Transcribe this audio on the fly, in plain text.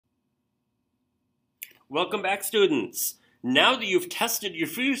Welcome back, students. Now that you've tested your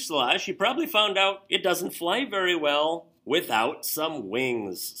fuselage, you probably found out it doesn't fly very well without some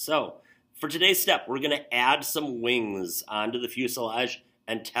wings. So, for today's step, we're going to add some wings onto the fuselage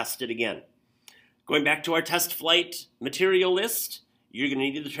and test it again. Going back to our test flight material list, you're going to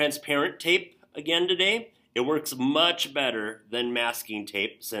need the transparent tape again today. It works much better than masking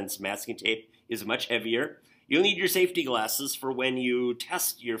tape, since masking tape is much heavier. You'll need your safety glasses for when you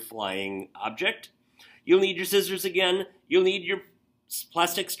test your flying object. You'll need your scissors again, you'll need your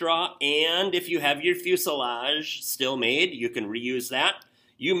plastic straw, and if you have your fuselage still made, you can reuse that.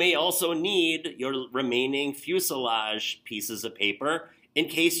 You may also need your remaining fuselage pieces of paper in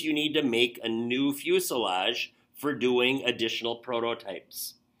case you need to make a new fuselage for doing additional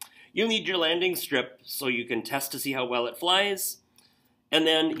prototypes. You'll need your landing strip so you can test to see how well it flies, and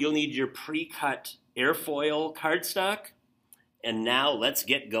then you'll need your pre-cut airfoil cardstock, and now let's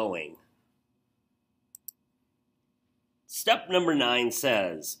get going. Step number 9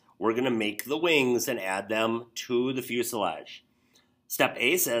 says we're going to make the wings and add them to the fuselage. Step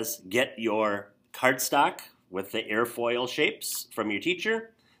A says get your cardstock with the airfoil shapes from your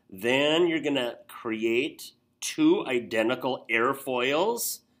teacher. Then you're going to create 2 identical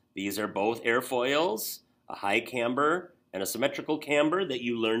airfoils. These are both airfoils, a high camber and a symmetrical camber that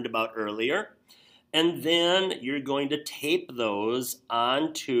you learned about earlier. And then you're going to tape those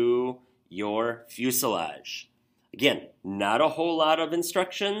onto your fuselage. Again, not a whole lot of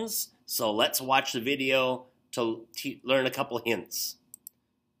instructions, so let's watch the video to learn a couple hints.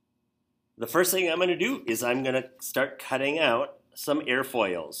 The first thing I'm going to do is I'm going to start cutting out some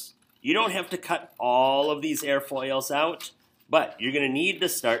airfoils. You don't have to cut all of these airfoils out, but you're going to need to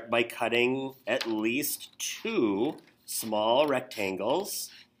start by cutting at least 2 small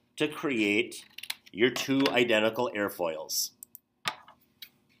rectangles to create your 2 identical airfoils.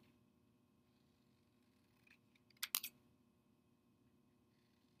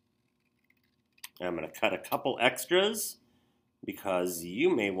 I'm going to cut a couple extras because you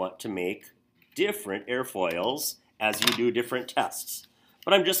may want to make different airfoils as you do different tests.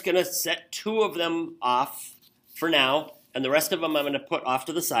 But I'm just going to set 2 of them off for now, and the rest of them I'm going to put off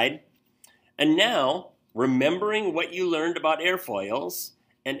to the side. And now, remembering what you learned about airfoils,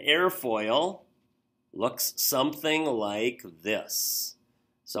 an airfoil looks something like this.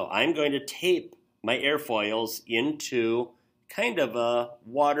 So I'm going to tape my airfoils into kind of a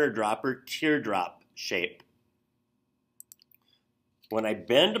water drop or teardrop shape. When I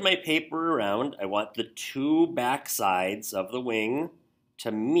bend my paper around, I want the 2 back sides of the wing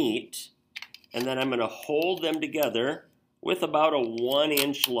to meet, and then I'm going to hold them together with about a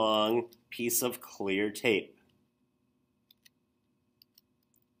 1-inch long piece of clear tape.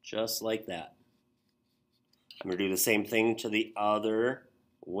 Just like that. I'm going to do the same thing to the other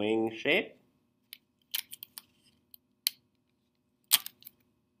wing shape.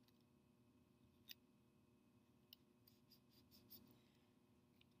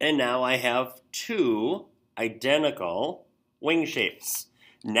 And now I have 2 identical wing shapes.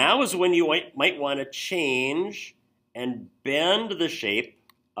 Now is when you might want to change and bend the shape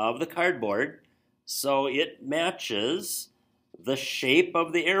of the cardboard so it matches the shape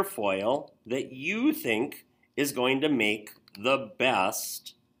of the airfoil that you think is going to make the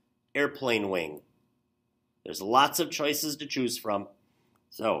best airplane wing. There's lots of choices to choose from,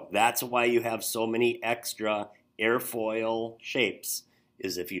 so that's why you have so many extra airfoil shapes.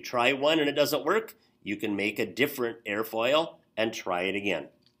 Is if you try one and it doesn't work, you can make a different airfoil and try it again.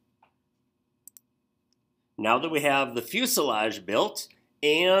 Now that we have the fuselage built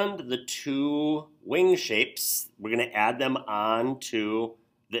and the 2 wing shapes, we're going to add them onto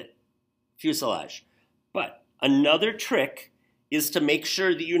the fuselage. But another trick is to make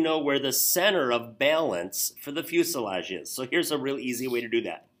sure that you know where the center of balance for the fuselage is. So here's a real easy way to do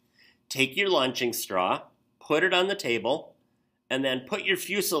that. Take your launching straw, put it on the table, and then put your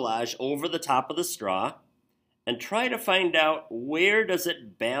fuselage over the top of the straw and try to find out where does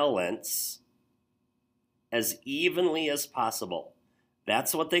it balance as evenly as possible.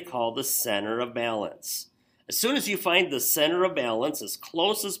 That's what they call the center of balance. As soon as you find the center of balance as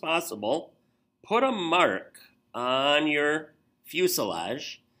close as possible, put a mark on your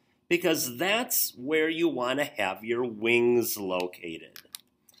fuselage because that's where you want to have your wings located.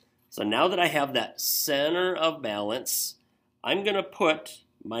 So now that I have that center of balance, I'm going to put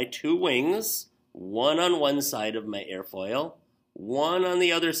my 2 wings, one on one side of my airfoil, one on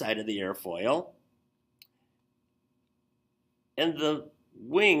the other side of the airfoil, and the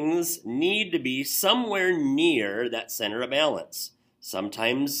wings need to be somewhere near that center of balance.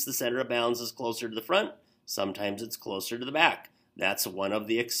 Sometimes the center of balance is closer to the front, sometimes it's closer to the back. That's one of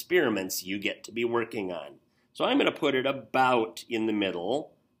the experiments you get to be working on. So I'm going to put it about in the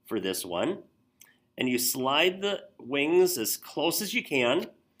middle for this one. And you slide the wings as close as you can.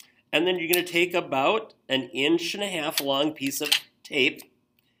 And then you're going to take about 1.5 inch long piece of tape.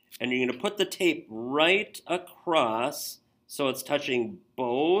 And you're going to put the tape right across so it's touching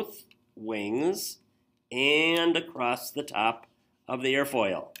both wings and across the top of the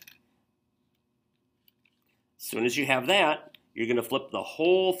airfoil. As soon as you have that, you're going to flip the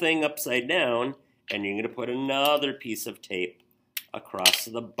whole thing upside down and you're going to put another piece of tape across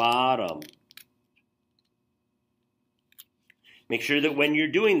the bottom. Make sure that when you're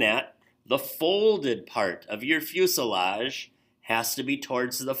doing that, the folded part of your fuselage has to be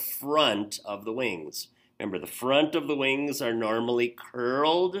towards the front of the wings. Remember, the front of the wings are normally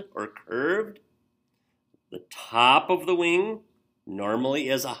curled or curved. The top of the wing normally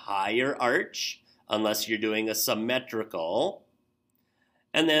is a higher arch, unless you're doing a symmetrical.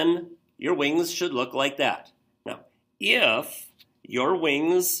 And then your wings should look like that. Now, if your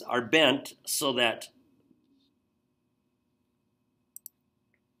wings are bent so that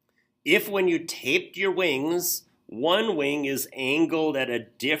if when you taped your wings, one wing is angled at a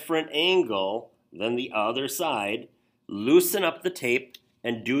different angle than the other side, loosen up the tape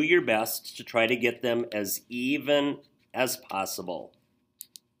and do your best to try to get them as even as possible.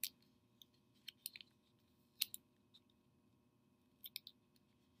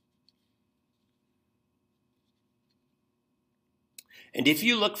 And if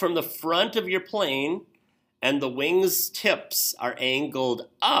you look from the front of your plane and the wings tips are angled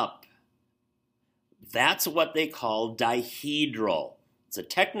up, that's what they call dihedral. It's a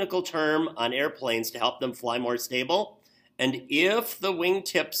technical term on airplanes to help them fly more stable. And if the wing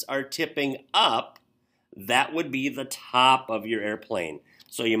tips are tipping up, that would be the top of your airplane.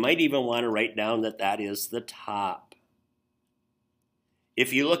 So you might even want to write down that that is the top.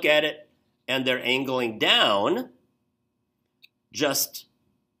 If you look at it and they're angling down, just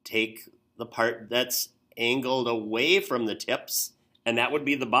take the part that's angled away from the tips, and that would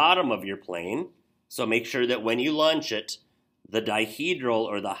be the bottom of your plane. So make sure that when you launch it, the dihedral,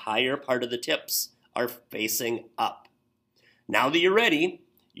 or the higher part of the tips, are facing up. Now that you're ready,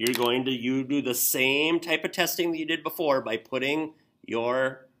 you're going to do the same type of testing that you did before by putting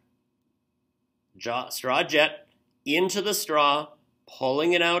your straw jet into the straw,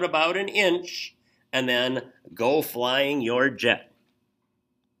 pulling it out about 1 inch, and then go flying your jet.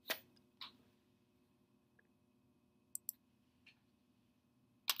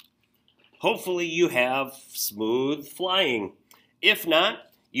 Hopefully you have smooth flying. If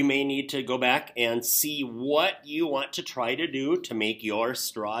not, you may need to go back and see what you want to try to do to make your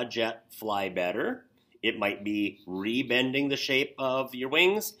straw jet fly better. It might be rebending the shape of your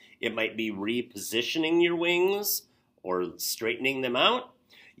wings. It might be repositioning your wings or straightening them out.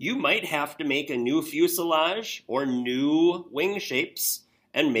 You might have to make a new fuselage or new wing shapes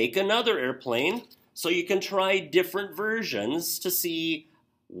and make another airplane so you can try different versions to see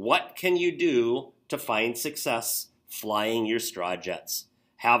what can you do to find success flying your straw jets.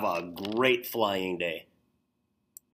 Have a great flying day.